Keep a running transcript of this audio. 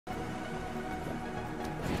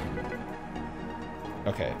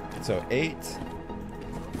Okay, so 8,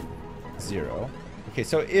 0. Okay,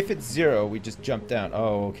 so if it's 0, we just jump down.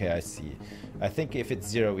 Oh, okay, I see. I think if it's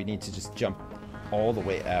 0, we need to just jump all the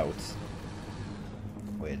way out.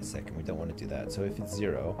 Wait a second, we don't want to do that. So if it's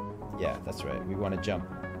 0, yeah, that's right. We want to jump.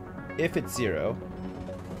 If it's 0,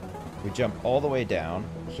 we jump all the way down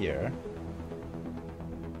here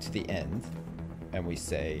to the end, and we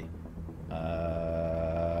say, go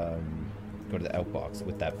to the outbox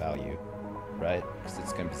with that value, right? Because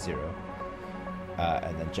it's going to be 0.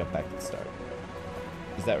 And then jump back to the start.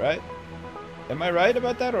 Is that right? Am I right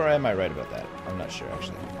about that, or am I right about that? I'm not sure,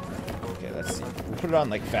 actually. Okay, let's see. We'll put it on,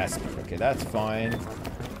 like, fast speed. Okay, that's fine.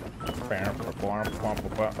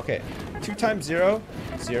 Okay, 2 times 0,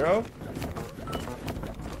 0.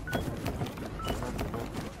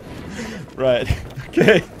 Right.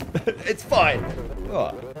 Okay. It's fine.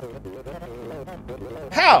 Oh.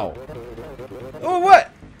 How? Oh,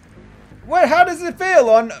 what? What? How does it fail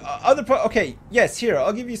on other part? Okay, yes, here,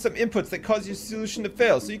 I'll give you some inputs that cause your solution to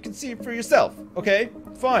fail so you can see it for yourself. Okay?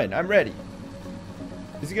 Fine, I'm ready.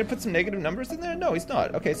 Is he going to put some negative numbers in there? No, he's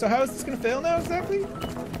not. Okay, so how is this going to fail now exactly?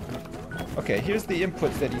 Okay, here's the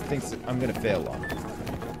inputs that he thinks I'm going to fail on.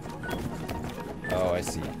 Oh, I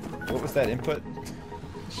see. What was that input?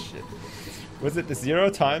 Shit. Was it the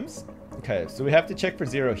 0 times? Okay, so we have to check for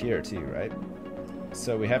 0 here too, right?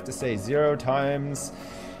 So we have to say 0 times...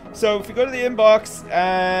 So if we go to the inbox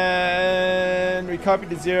and we copy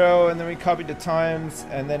to 0 and then we copy to times,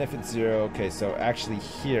 and then if it's 0, okay, so actually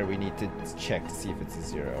here we need to check to see if it's a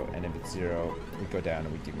 0, and if it's 0, we go down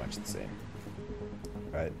and we do much the same.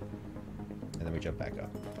 Right? And then we jump back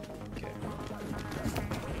up. Okay.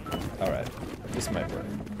 Alright. This might work.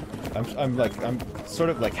 I'm sort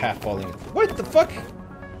of like half falling. What the fuck?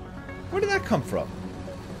 Where did that come from?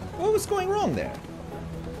 What was going wrong there?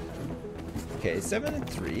 Okay, 7 and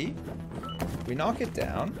 3. We knock it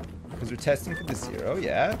down because we're testing for the 0.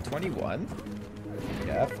 Yeah, 21.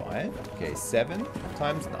 Yeah, fine. Okay, 7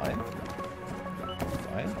 times 9.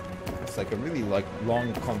 Fine. It's like a really like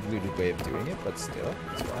long, convoluted way of doing it, but still,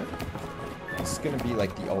 it's fine. This is gonna be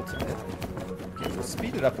like the ultimate. Okay, we'll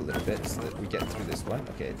speed it up a little bit so that we get through this one.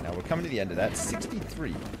 Okay, now we're coming to the end of that.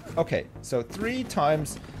 63. Okay, so 3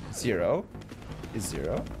 times 0 is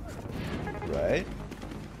 0. Right?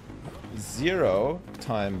 0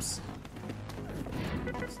 times...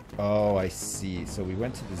 Oh, I see. So we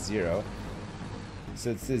went to the 0. So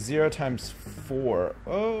it's the 0 times 4.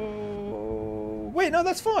 Oh... Wait, no,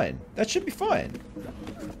 that's fine. That should be fine.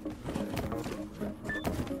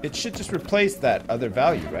 It should just replace that other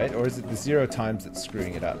value, right? Or is it the 0 times that's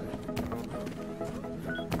screwing it up?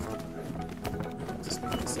 Just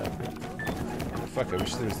speed this up. Fuck, I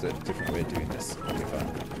wish there was a different way of doing this. Okay, fine.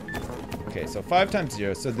 Okay, so 5 times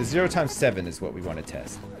 0. So the 0 times 7 is what we want to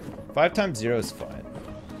test. 5 times 0 is fine.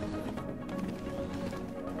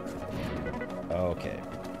 Okay.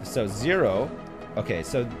 So 0. Okay,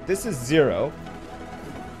 so this is 0.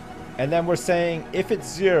 And then we're saying if it's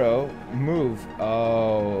 0, move.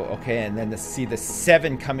 Oh, okay. And then the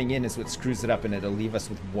 7 coming in is what screws it up, and it'll leave us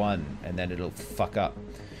with 1. And then it'll fuck up.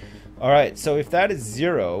 Alright, so if that is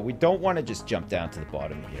 0, we don't want to just jump down to the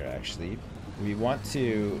bottom here, actually. We want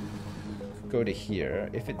to... go to here.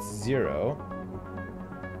 If it's 0,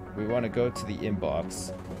 we want to go to the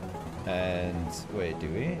inbox and wait, do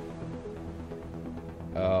we?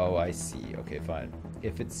 Oh, I see. Okay, fine.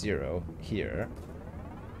 If it's 0 here,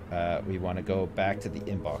 we want to go back to the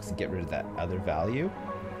inbox and get rid of that other value,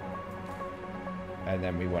 and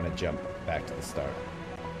then we want to jump back to the start.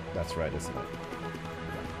 That's right, isn't it?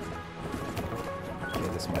 Okay,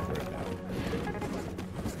 this might work now.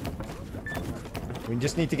 We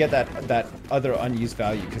just need to get that other unused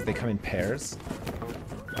value because they come in pairs.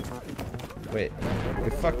 Wait, we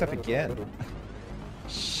fucked up again.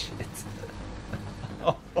 Shit.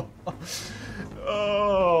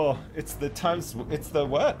 Oh, it's the times. It's the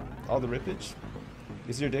what? All the rippage.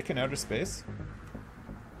 Is your dick in outer space?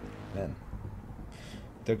 Man,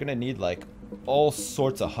 they're gonna need like all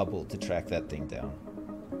sorts of Hubble to track that thing down.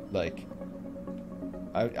 Like,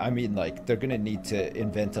 I mean, like they're gonna need to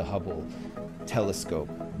invent a Hubble telescope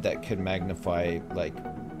that could magnify like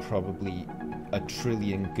probably 1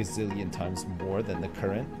 trillion gazillion times more than the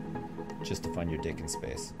current just to find your dick in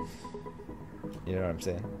space. You know what I'm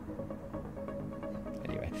saying?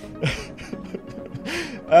 Anyway.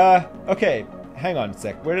 Okay, hang on a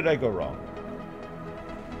sec. Where did I go wrong?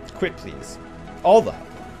 Quit, please. All the...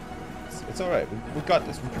 It's alright. We got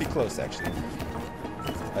this. We're pretty close, actually.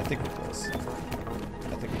 I think we're close.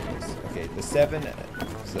 I think we're close. Okay, the 7...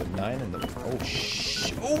 So 9 and the... Oh,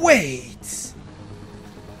 oh, wait!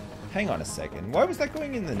 Hang on a second. Why was that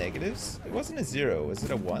going in the negatives? It wasn't a 0. Was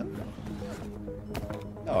it a 1?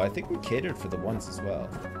 No, I think we catered for the 1s as well.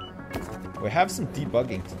 We have some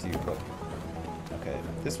debugging to do, but... Okay,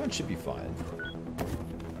 this one should be fine.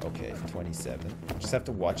 Okay, 27. Just have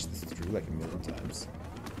to watch this through like a million times.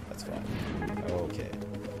 That's fine. Okay.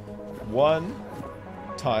 1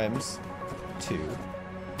 times 2.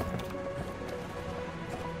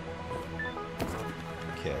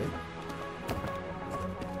 Okay.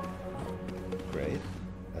 Great.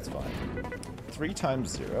 That's fine. 3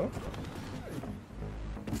 times 0.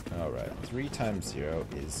 Alright. 3 times 0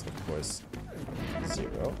 is, of course,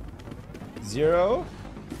 0. 0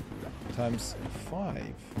 times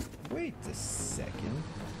 5. Wait a second.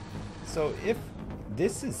 So if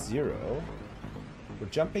this is 0, we're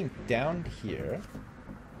jumping down here.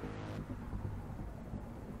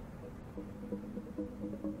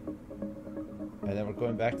 And then we're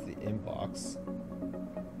going back to the inbox.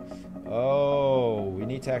 Oh, we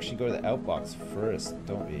need to actually go to the outbox first,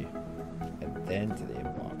 don't we? And then to the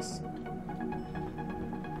inbox.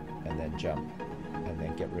 And then jump. And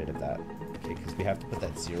then get rid of that. Okay, because we have to put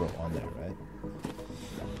that 0 on there, right?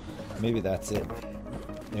 Maybe that's it.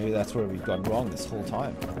 Maybe that's where we've gone wrong this whole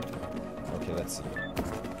time. Okay, let's see.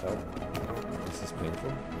 Oh, this is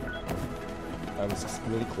painful. I was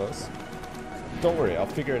really close. Don't worry, I'll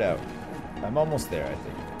figure it out. I'm almost there, I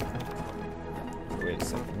think. Wait a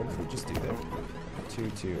second, what did we just do there? 2,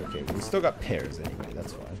 2, okay, we still got pairs anyway,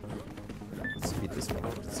 that's fine. Let's speed this one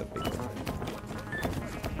up, it's a big one.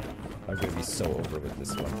 I'm gonna be so over with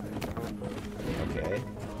this one. Okay.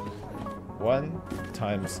 1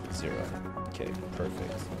 times 0. Okay,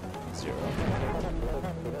 perfect. 0.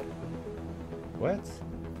 What?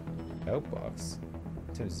 Outbox?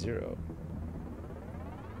 Times 0.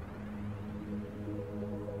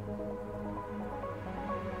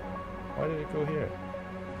 Why did it go here?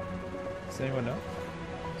 Does anyone know?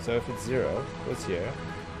 So if it's 0, what's here?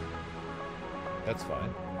 That's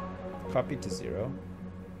fine. Copy to 0.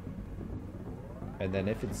 And then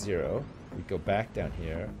if it's 0, we go back down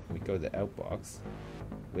here, we go to the outbox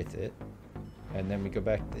with it, and then we go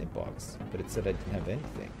back to the inbox. But it said I didn't have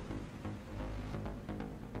anything.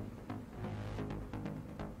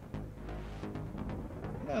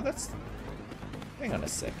 No, that's... Hang on a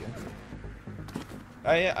second.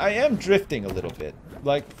 I am drifting a little bit.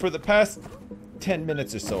 Like, for the past 10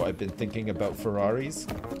 minutes or so, I've been thinking about Ferraris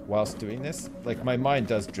whilst doing this. Like, my mind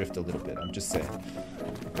does drift a little bit, I'm just saying.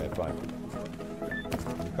 Okay, fine.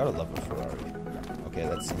 Gotta love a Ferrari. Okay,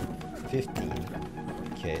 let's see. 15.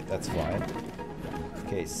 Okay, that's fine.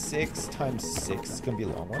 Okay, 6 times 6 is gonna be a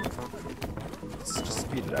long one. Let's just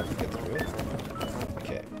speed it up and get through it.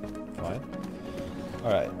 Okay, fine.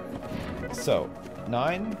 Alright. So,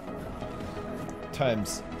 9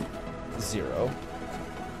 times 0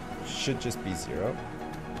 should just be 0.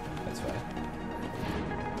 That's fine.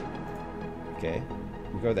 Okay.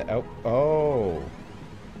 We go to the out. Oh!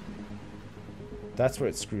 That's where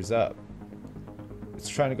it screws up. It's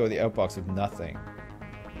trying to go to the outbox with nothing.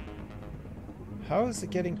 How is it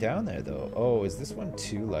getting down there, though? Oh, is this one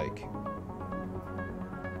too, like...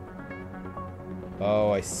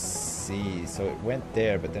 Oh, I see. So it went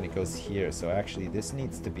there, but then it goes here. So actually, this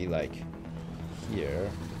needs to be, like,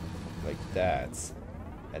 here. Like that.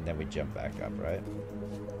 And then we jump back up, right?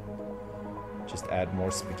 Just add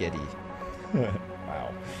more spaghetti.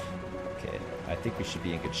 Wow. Okay, I think we should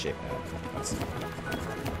be in good shape now. Let's see.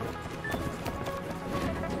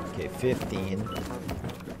 Okay, 15.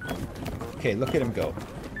 Okay, look at him go.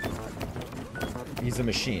 He's a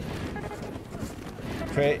machine.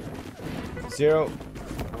 Okay. 0.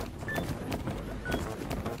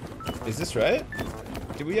 Is this right?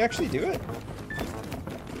 Did we actually do it?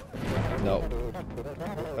 No.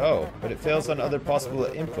 Oh, but it fails on other possible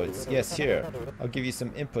inputs. Yes, here. I'll give you some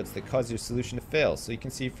inputs that cause your solution to fail, so you can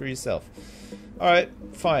see for yourself. Alright,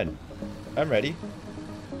 fine. I'm ready.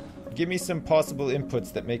 Give me some possible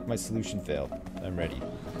inputs that make my solution fail. I'm ready.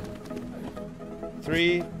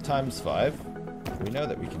 3 times 5. We know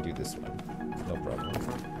that we can do this one. No problem.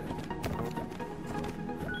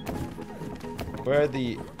 Where are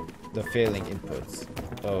the failing inputs?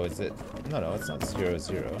 Oh, is it? No, it's not 0,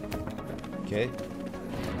 0. Okay.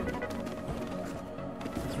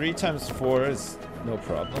 3 times 4 is no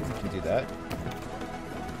problem. We can do that.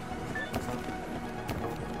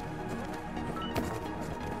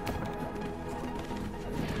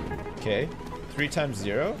 Okay. 3 times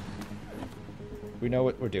 0. We know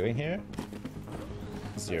what we're doing here.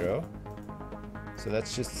 0. So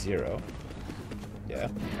that's just 0. Yeah.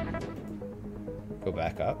 Go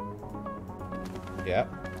back up. Yeah.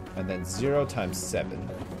 And then 0 times 7.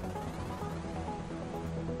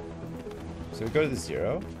 So we go to the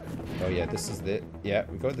 0. Oh yeah, this is the... Yeah,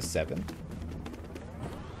 we go to the 7.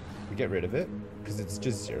 We get rid of it, because it's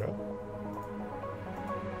just 0.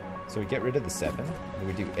 So we get rid of the 7, and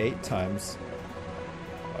we do 8 times...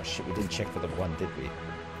 Oh shit, we didn't check for the 1, did we?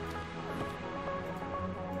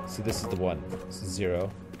 So this is the 1. This is 0.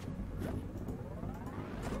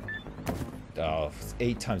 Oh, it's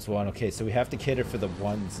 8 times 1. Okay, so we have to cater for the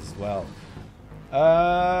 1s as well.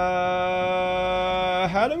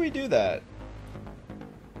 How do we do that?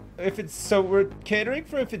 If it's... So we're catering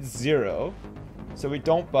for if it's 0. So we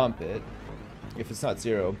don't bump it. If it's not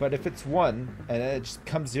 0. But if it's 1, and then it just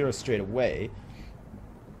comes 0 straight away...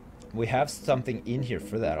 We have something in here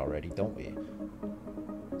for that already, don't we?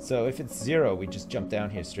 So if it's 0, we just jump down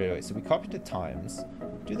here straight away. So we copy to times,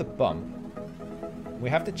 do the bump. We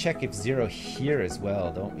have to check if 0 here as well,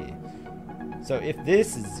 don't we? So if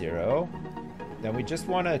this is 0, then we just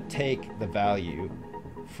want to take the value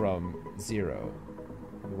from 0.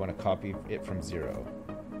 We want to copy it from 0,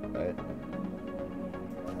 right?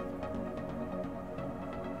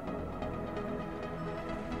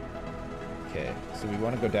 Okay, so we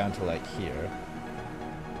want to go down to like here.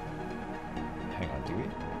 Hang on, do we?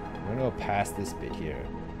 We're going to go past this bit here.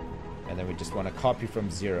 And then we just want to copy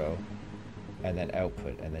from 0 and then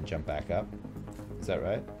output and then jump back up. Is that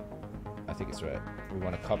right? I think it's right. We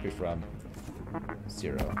want to copy from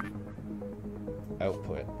 0,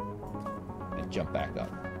 output, and jump back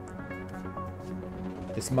up.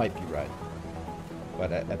 This might be right.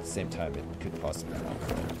 But at the same time, it could possibly not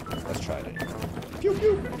be right. Let's try it anyway. Pew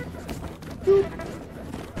pew! Boop.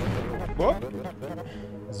 What?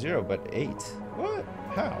 0, but 8. What?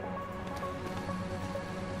 How?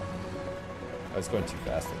 I was going too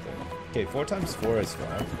fast, I think. Okay, 4 times 4 is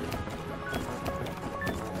fine.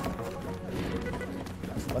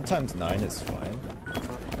 1 times 9 is fine.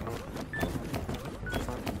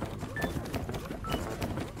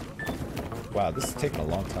 Wow, this is taking a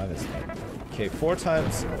long time, isn't it? Okay, 4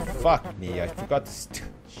 times... Fuck me, I forgot this...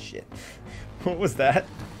 Shit. What was that?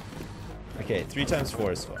 Okay, 3 times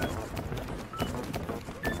 4 is fine.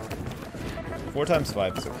 4 times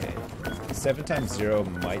 5 is okay. 7 times 0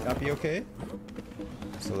 might not be okay.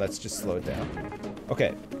 So let's just slow it down.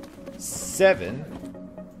 Okay. 7.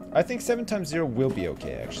 I think 7 times 0 will be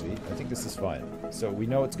okay, actually. I think this is fine. So we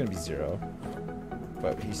know it's going to be 0.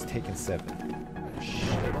 But he's taken 7.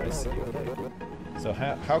 Shit, I see. Okay. So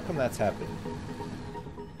how come that's happened?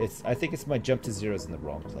 I think it's my jump to 0 is in the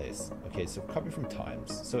wrong place. Okay, so copy from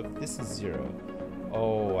times. So if this is 0.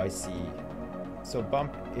 Oh, I see. So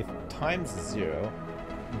bump, if times is 0,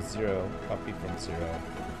 0, copy from 0.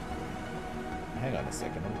 Hang on a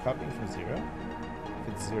second, I'm copying from 0?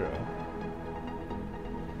 If it's 0.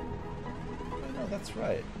 Oh, that's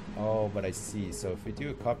right. Oh, but I see. So if we do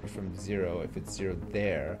a copy from 0, if it's 0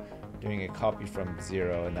 there, doing a copy from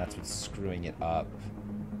 0, and that's what's screwing it up.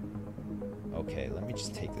 Okay, let me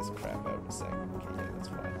just take this crap out in a second. Okay, yeah, that's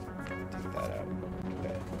fine. Take that out.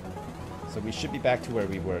 Okay. So we should be back to where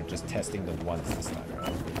we were, just testing the ones this time,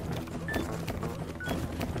 right?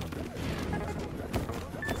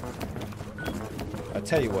 I'll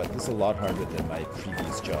tell you what, this is a lot harder than my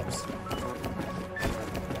previous jobs.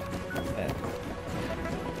 And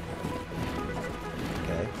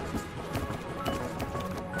okay.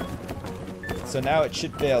 So now it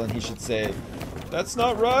should fail, and he should say, "That's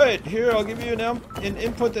not right. Here, I'll give you an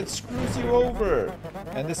input that screws you over."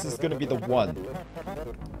 And this is going to be the 1.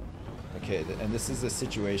 Okay, and this is a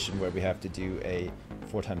situation where we have to do a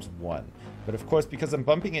 4 times 1. But of course, because I'm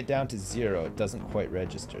bumping it down to 0, it doesn't quite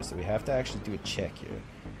register. So we have to actually do a check here.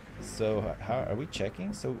 So how are we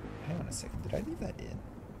checking? So hang on a second. Did I leave that in?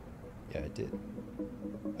 Yeah, I did.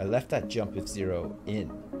 I left that jump if 0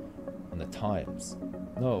 in on the times.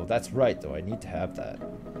 No, that's right, though. I need to have that.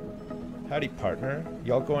 Howdy, partner.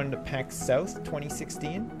 Y'all going to PAX South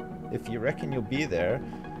 2016? If you reckon you'll be there,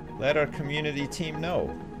 let our community team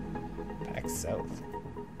know. PAX South.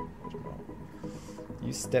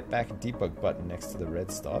 Use step back and debug button next to the red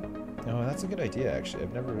stop. Oh, that's a good idea, actually.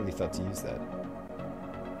 I've never really thought to use that.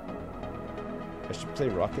 I should play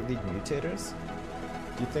Rocket League Mutators?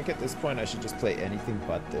 Do you think at this point I should just play anything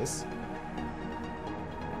but this?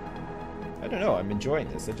 I don't know, I'm enjoying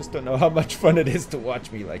this. I just don't know how much fun it is to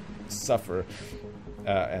watch me, like, suffer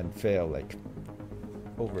and fail, like,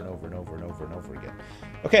 over and over and over and over and over again.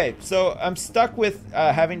 Okay, so I'm stuck with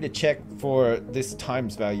having to check for this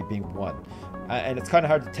times value being 1. And it's kind of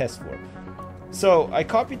hard to test for. So I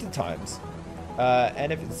copy to times,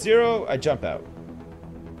 and if it's 0, I jump out.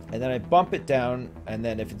 And then I bump it down, and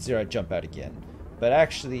then if it's 0, I jump out again. But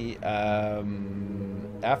actually,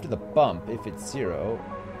 after the bump, if it's 0,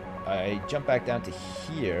 I jump back down to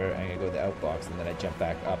here, and I go to the outbox, and then I jump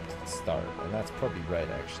back up to the start. And that's probably right,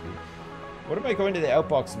 actually. What am I going to the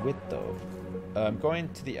outbox with, though? I'm going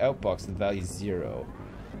to the outbox with value 0.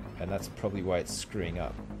 And that's probably why it's screwing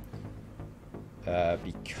up.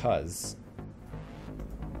 Because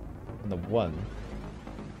on the 1...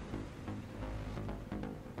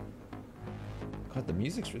 God, the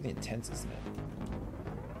music's really intense, isn't it?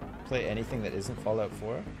 Play anything that isn't Fallout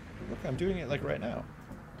 4? Look, I'm doing it like right now.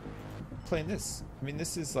 Playing this. I mean,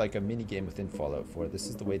 this is like a mini game within Fallout 4. This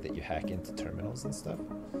is the way that you hack into terminals and stuff.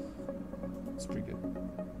 It's pretty good.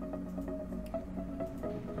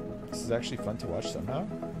 This is actually fun to watch somehow.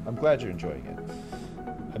 I'm glad you're enjoying it.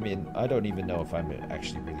 I mean, I don't even know if I'm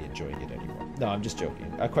actually really enjoying it anymore. No, I'm just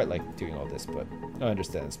joking. I quite like doing all this, but I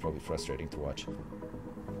understand it's probably frustrating to watch.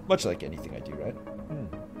 Much like anything I do, right?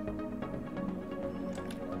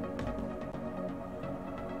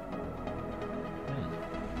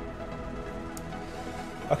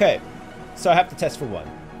 Okay, so I have to test for 1.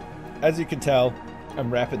 As you can tell,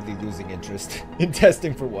 I'm rapidly losing interest in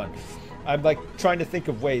testing for 1. I'm like trying to think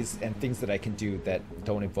of ways and things that I can do that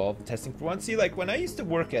don't involve testing for 1. See, like when I used to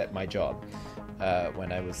work at my job,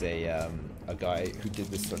 when I was a guy who did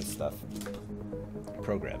this sort of stuff,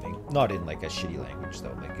 programming, not in like a shitty language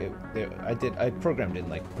though. Like I programmed in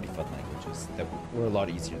like pretty fun languages that were a lot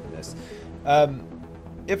easier than this.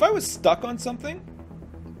 If I was stuck on something,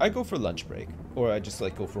 I go for lunch break, or I just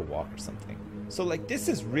like go for a walk or something. So like this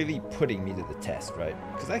is really putting me to the test, right?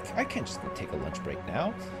 Because I can't just go take a lunch break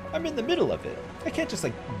now. I'm in the middle of it. I can't just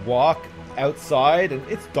like walk outside and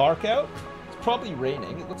it's dark out. It's probably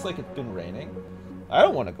raining. It looks like it's been raining. I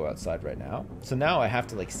don't want to go outside right now. So now I have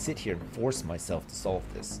to like sit here and force myself to solve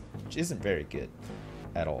this, which isn't very good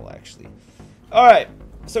at all, actually. All right,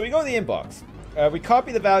 so we go to the inbox. We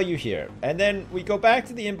copy the value here, and then we go back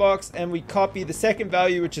to the inbox and we copy the second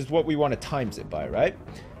value, which is what we want to times it by, right?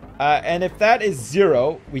 And if that is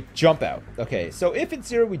 0, we jump out. Okay, so if it's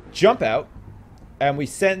 0, we jump out and we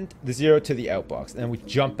send the 0 to the outbox, and then we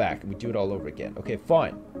jump back and we do it all over again. Okay,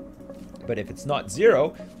 fine. But if it's not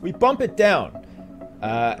 0, we bump it down.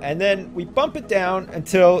 And then we bump it down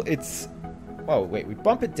until it's... Oh, wait, we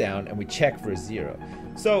bump it down and we check for a 0.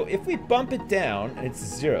 So if we bump it down and it's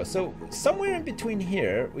 0, so somewhere in between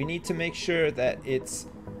here, we need to make sure that it's...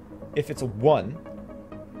 If it's a 1,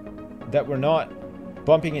 that we're not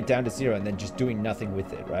bumping it down to 0 and then just doing nothing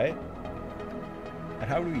with it, right? And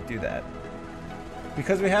how do we do that?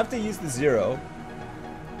 Because we have to use the 0...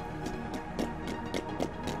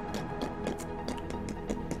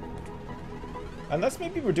 Unless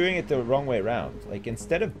maybe we're doing it the wrong way around. Like,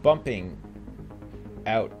 instead of bumping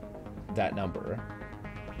out that number,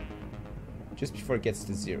 just before it gets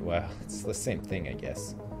to 0, well, it's the same thing, I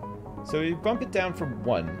guess. So we bump it down from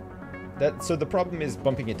 1. So the problem is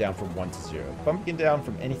bumping it down from 1 to 0. Bumping it down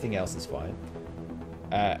from anything else is fine.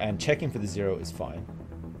 And checking for the 0 is fine.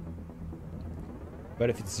 But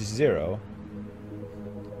if it's 0...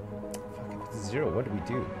 Fuck, if it's 0, what do we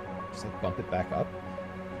do? Just like bump it back up?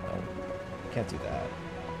 No. Can't do that.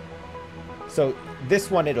 So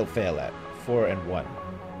this one it'll fail at 4 and 1.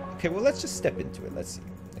 Okay, well let's just step into it. Let's see.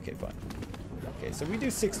 Okay, fine. Okay, so we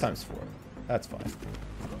do 6 times 4. That's fine.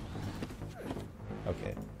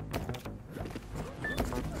 Okay.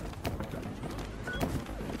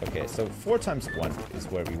 Okay, so 4 times 1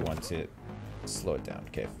 is where we want to slow it down.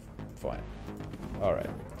 Okay, fine. Alright.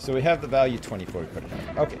 So we have the value 24, we put it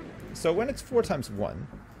down. Okay, so when it's 4 times 1,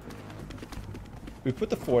 we put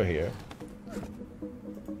the 4 here.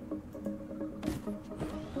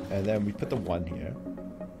 And then we put the 1 here.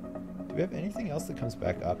 Do we have anything else that comes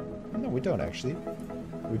back up? No, we don't actually.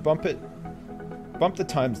 We bump it, bump the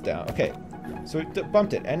times down. Okay, so we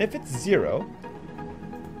bumped it. And if it's 0,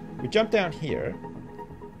 we jump down here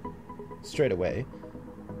straight away.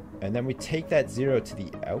 And then we take that 0 to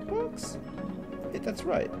the outbox? That's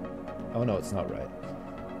right. Oh no, it's not right.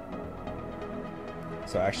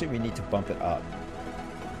 So actually we need to bump it up.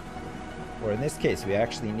 Or in this case, we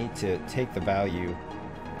actually need to take the value.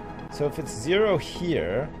 So if it's 0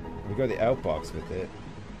 here, we go to the outbox with it.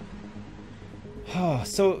 Oh,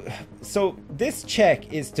 so this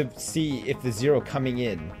check is to see if the 0 coming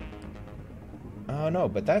in. Oh no,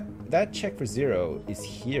 but that check for 0 is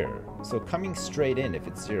here. So coming straight in, if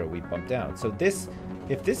it's 0, we bump down. So this,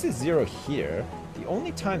 if this is 0 here, the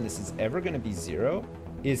only time this is ever going to be 0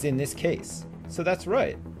 is in this case. So that's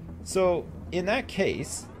right. So in that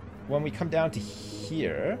case, when we come down to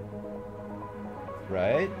here,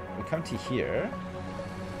 right? We come to here,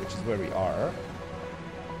 which is where we are.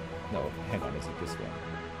 No, hang on, is it this one?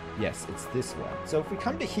 Yes, it's this one. So if we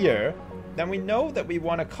come to here, then we know that we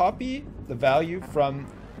want to copy the value from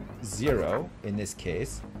 0 in this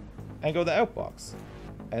case and go to the outbox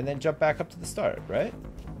and then jump back up to the start, right?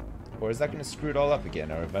 Or is that going to screw it all up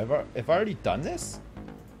again? Or have I already done this?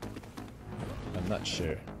 I'm not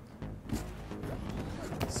sure.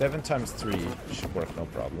 7 times 3 should work no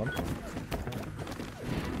problem.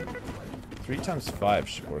 3 times 5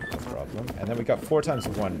 should work no problem. And then we got 4 times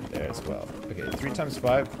 1 there as well. Okay, 3 times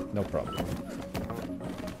 5, no problem.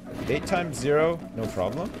 8 times 0, no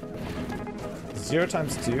problem. 0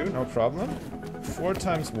 times 2, no problem. 4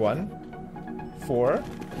 times 1, 4.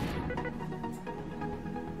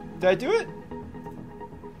 Did I do it?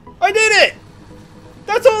 I did it!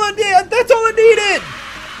 That's all I did! That's all I needed!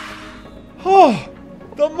 Oh,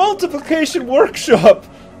 the multiplication workshop!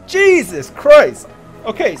 Jesus Christ!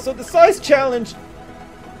 Okay, so the size challenge...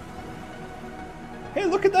 Hey,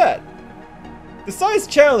 look at that! The size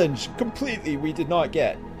challenge completely we did not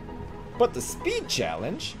get. But the speed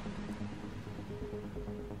challenge...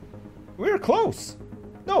 We were close.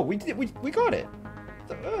 No, we got it.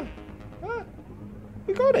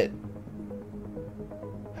 We got it.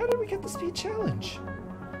 How did we get the speed challenge?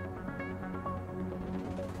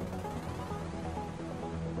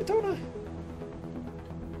 I don't know.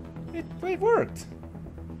 It worked.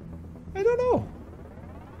 I don't know.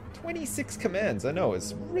 26 commands. I know,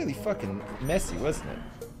 it's really fucking messy, wasn't it?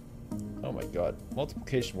 Oh my god.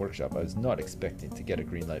 Multiplication workshop. I was not expecting to get a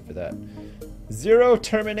green light for that. 0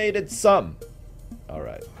 terminated sum.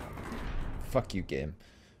 Alright. Fuck you, game.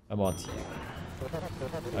 I'm on to you.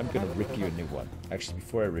 I'm gonna rip you a new one. Actually,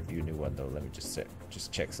 before I rip you a new one, though, let me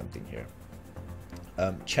just check something here.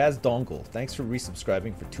 Chaz Dongle, thanks for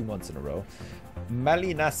resubscribing for 2 months in a row.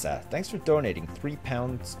 Malinasa, thanks for donating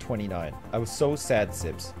 £3.29. I was so sad,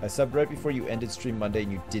 Sibs. I subbed right before you ended stream Monday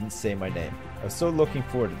and you didn't say my name. I was so looking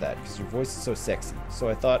forward to that because your voice is so sexy. So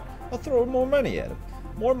I thought, I'll throw more money at him.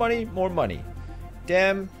 More money, more money.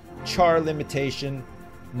 Damn, char limitation,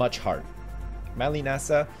 much heart.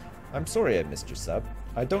 Malinasa, I'm sorry I missed your sub.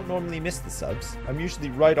 I don't normally miss the subs. I'm usually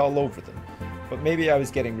right all over them. But maybe I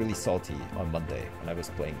was getting really salty on Monday when I was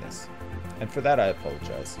playing this. And for that I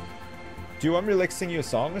apologize. Do you want me to like sing you a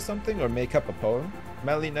song or something? Or make up a poem?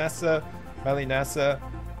 Malinasa, Malinasa,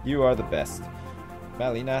 you are the best.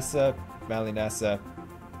 Malinasa, Malinasa,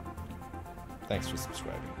 thanks for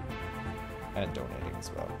subscribing. And donating as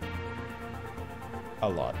well. A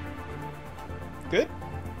lot. Good?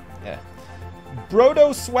 Yeah.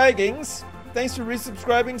 Brodo Swaggings, thanks for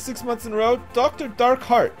resubscribing 6 months in a row. Dr.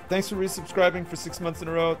 Darkheart, thanks for resubscribing for 6 months in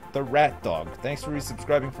a row. The Rat Dog, thanks for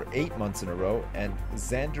resubscribing for 8 months in a row. And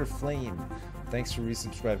Xander Flame, thanks for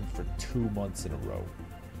resubscribing for 2 months in a row.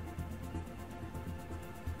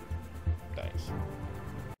 Thanks.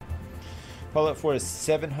 Fallout 4 is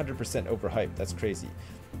 700% overhyped. That's crazy.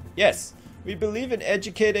 Yes, we believe in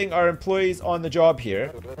educating our employees on the job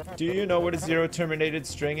here. Do you know what a 0 terminated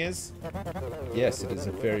string is? Yes, it is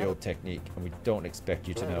a very old technique, and we don't expect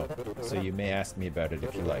you to know. So you may ask me about it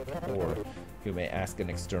if you like, or you may ask an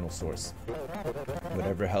external source.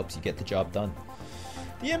 Whatever helps you get the job done.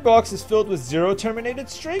 The inbox is filled with 0 terminated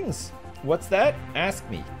strings. What's that? Ask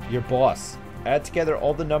me, your boss. Add together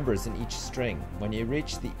all the numbers in each string. When you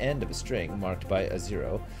reach the end of a string marked by a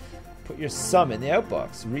 0, put your sum in the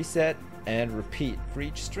outbox. Reset and repeat for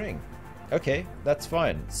each string. Okay, that's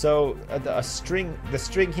fine. So the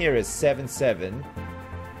string here is 77,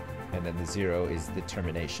 and then the 0 is the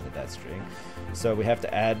termination of that string. So we have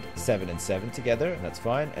to add 7 and 7 together, and that's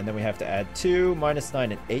fine. And then we have to add 2,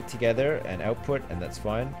 -9, and 8 together and output, and that's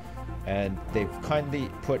fine. And they've kindly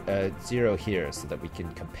put a 0 here so that we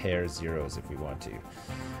can compare zeros if we want to.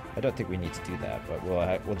 I don't think we need to do that, but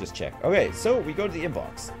we'll just check. Okay, so we go to the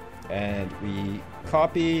inbox and we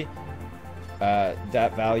copy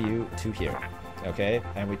that value to here, okay?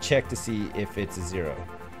 And we check to see if it's a 0,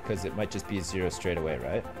 because it might just be a 0 straight away,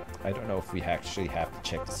 right? I don't know if we actually have to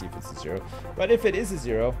check to see if it's a 0, but if it is a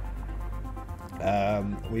 0,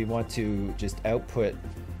 we want to just output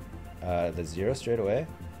the 0 straight away.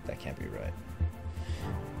 That can't be right.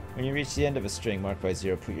 When you reach the end of a string marked by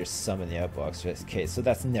 0, put your sum in the outbox. Okay, so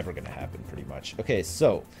that's never going to happen pretty much. Okay,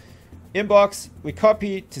 so inbox, we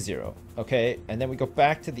copy to 0, okay? And then we go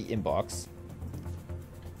back to the inbox.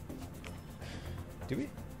 Do we?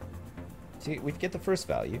 See, we get the first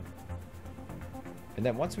value. And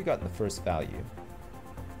then once we got the first value,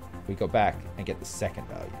 we go back and get the second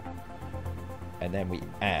value. And then we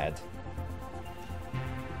add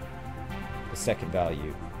the second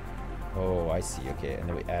value. Oh, I see. Okay, and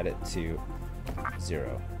then we add it to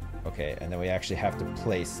 0. Okay, and then we actually have to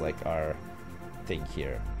place like our thing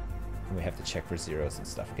here. And we have to check for zeros and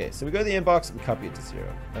stuff. Okay, so we go to the inbox, we copy it to 0.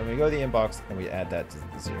 And we go to the inbox and we add that to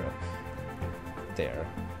 0. There.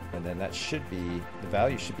 And And then that should be, the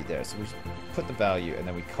value should be there. So we put the value and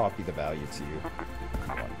then we copy the value to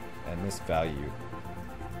 1. And this value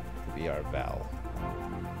will be our val.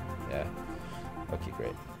 Yeah. Okay,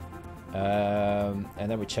 great. And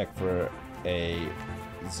then we check for a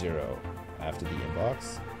 0 after the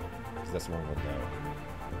inbox, because that's when we'll know.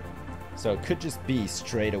 So it could just be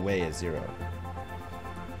straight away a 0.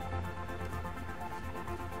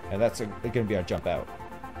 And that's going to be our jump out.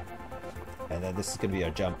 And then this is going to be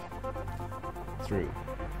our jump through.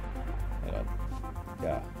 Hang on.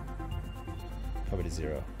 Yeah. Probably to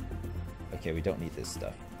 0. Okay, we don't need this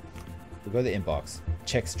stuff. We'll go to the inbox,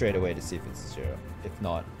 check straight away to see if it's 0. If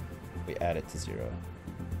not, we add it to 0.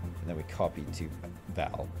 And then we copy to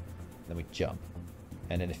val. Then we jump.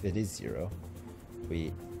 And then if it is 0,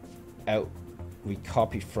 we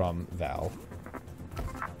copy from val.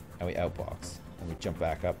 And we outbox. And we jump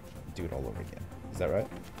back up, do it all over again. Is that right?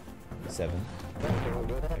 7.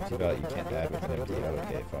 Empty value you can't add with an empty.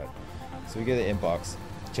 Okay, fine. So we go to the inbox,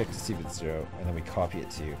 check to see if it's 0, and then we copy it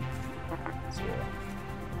to 0.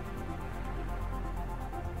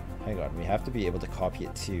 Hang on, we have to be able to copy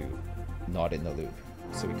it to not in the loop.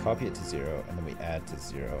 So we copy it to 0, and then we add to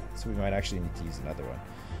 0. So we might actually need to use another one.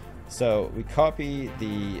 So we copy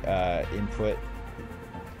the input.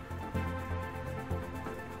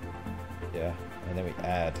 Yeah, and then we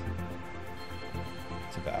add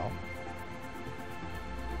to val.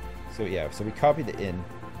 So yeah, so we copy the in,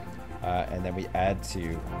 and then we add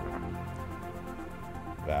to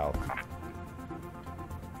val.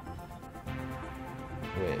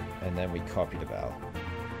 Wait, and then we copy to val.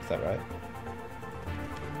 Is that right?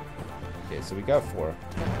 Okay, so we got 4.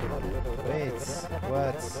 Wait,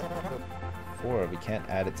 what? 4, we can't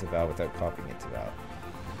add it to val without copying it to val.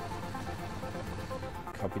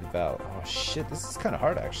 Copy to val. Oh shit, this is kind of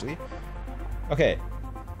hard actually. Okay.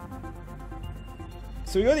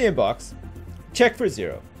 So we go to the inbox, check for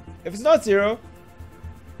 0. If it's not 0,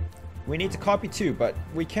 we need to copy 2, but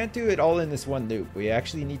we can't do it all in this one loop. We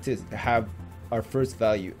actually need to have our first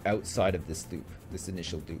value outside of this loop, this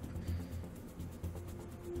initial loop.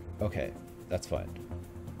 Okay, that's fine.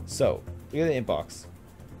 So we go to the inbox,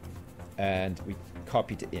 and we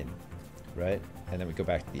copy to in, right? And then we go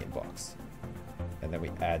back to the inbox, and then we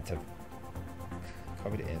add to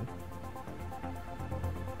copy to in.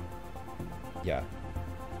 Yeah.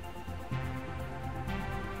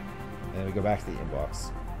 And then we go back to the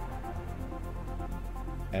inbox.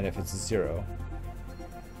 And if it's a 0,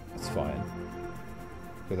 it's fine.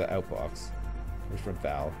 Go to the outbox. We're from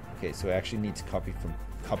val. Okay, so we actually need to copy to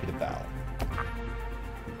val.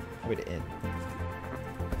 Copy to in.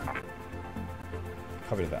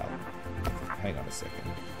 Copy to val. Hang on a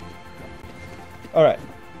second. Alright.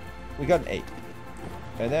 We got an 8.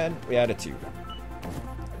 And then we add a 2.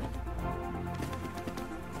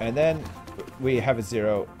 And then we have a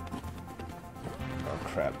 0. Oh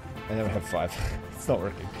crap. And then we have 5. It's not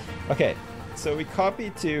working. Okay, so we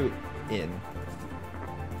copy to in.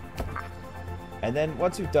 And then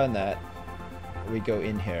once we've done that, we go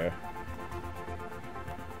in here.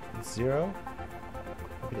 0.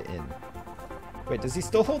 Copy to in. Wait, does he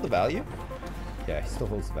still hold the value? Yeah, he still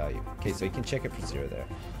holds the value. Okay, so he can check it for 0 there.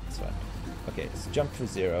 That's fine. Okay, so jump for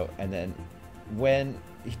 0, and then when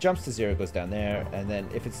he jumps to 0, it goes down there, and then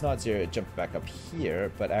if it's not 0, it jumps back up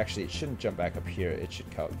here, but actually it shouldn't jump back up here, it should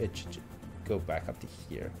go back up to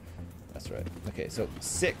here. That's right. Okay, so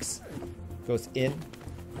 6 goes in,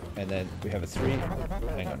 and then we have a 3.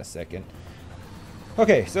 Hang on a second.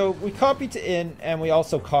 Okay, so we copy to in, and we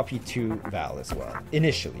also copy to val as well,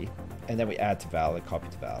 initially, and then we add to val and copy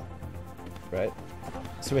to val, right?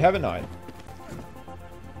 So we have a 9,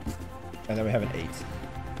 and then we have an 8.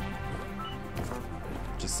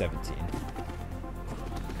 Which is 17.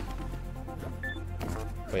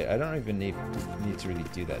 Wait, I don't even need to really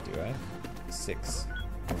do that, do I? 6.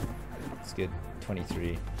 It's good.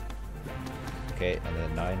 23. Okay, and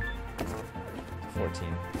then 9.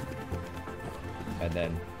 14. And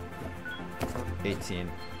then 18.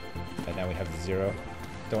 And now we have the 0.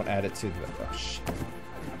 Don't add it to the... Oh, shit.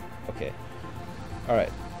 Okay.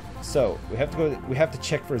 Alright. So, we have to go... We have to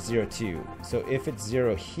check for 0 too. So, if it's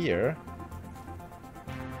 0 here...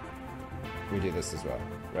 we do this as well,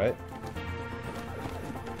 right?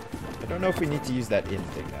 I don't know if we need to use that in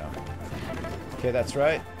thing now. Okay, that's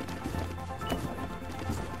right.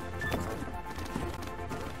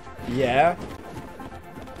 Yeah.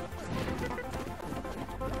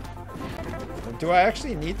 Do I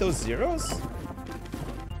actually need those zeros?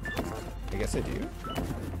 I guess I do.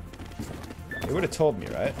 It would have told me,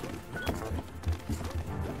 right?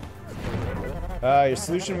 Your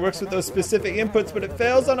solution works with those specific inputs, but it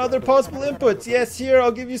fails on other possible inputs. Yes, here,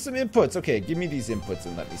 I'll give you some inputs. Okay, give me these inputs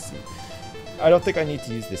and let me see. I don't think I need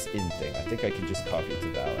to use this in thing. I think I can just copy it to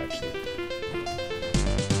Val, actually.